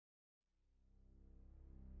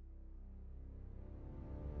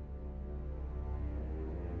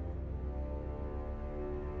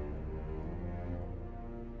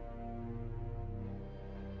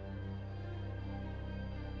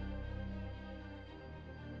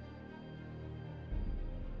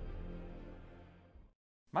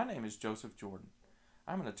My name is Joseph Jordan.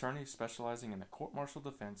 I'm an attorney specializing in the court-martial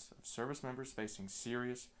defense of service members facing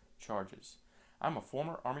serious charges. I'm a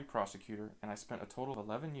former Army prosecutor and I spent a total of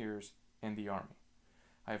 11 years in the Army.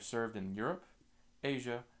 I have served in Europe,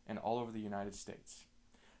 Asia, and all over the United States.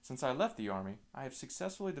 Since I left the Army, I have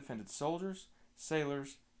successfully defended soldiers,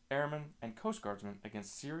 sailors, airmen, and Coast Guardsmen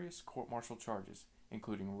against serious court-martial charges,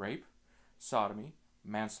 including rape, sodomy,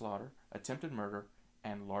 manslaughter, attempted murder,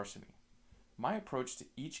 and larceny. My approach to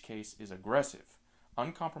each case is aggressive,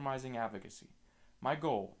 uncompromising advocacy. My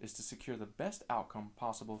goal is to secure the best outcome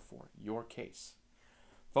possible for your case.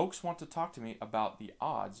 Folks want to talk to me about the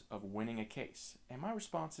odds of winning a case, and my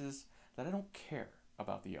response is that I don't care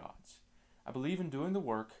about the odds. I believe in doing the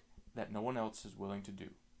work that no one else is willing to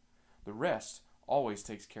do. The rest always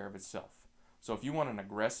takes care of itself. So if you want an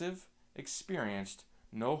aggressive, experienced,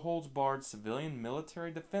 no-holds-barred civilian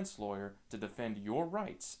military defense lawyer to defend your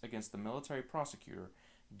rights against the military prosecutor,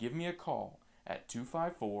 give me a call at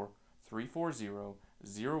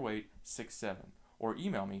 254-340-0867 or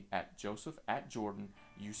email me at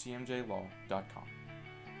joseph@jordanucmjlaw.com.